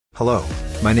Hello,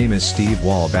 my name is Steve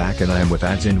Wallback and I am with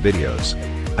Ads in Videos.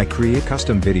 I create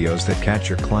custom videos that catch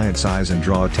your client's eyes and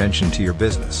draw attention to your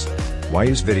business. Why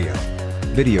use video?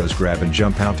 Videos grab and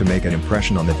jump out to make an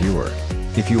impression on the viewer.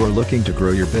 If you are looking to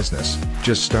grow your business,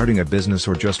 just starting a business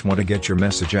or just want to get your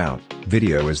message out,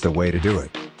 video is the way to do it.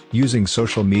 Using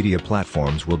social media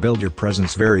platforms will build your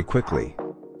presence very quickly.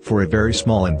 For a very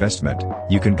small investment,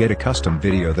 you can get a custom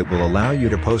video that will allow you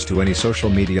to post to any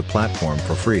social media platform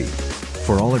for free.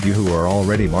 For all of you who are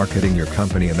already marketing your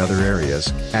company in other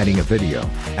areas, adding a video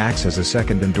acts as a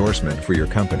second endorsement for your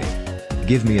company.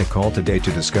 Give me a call today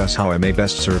to discuss how I may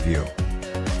best serve you.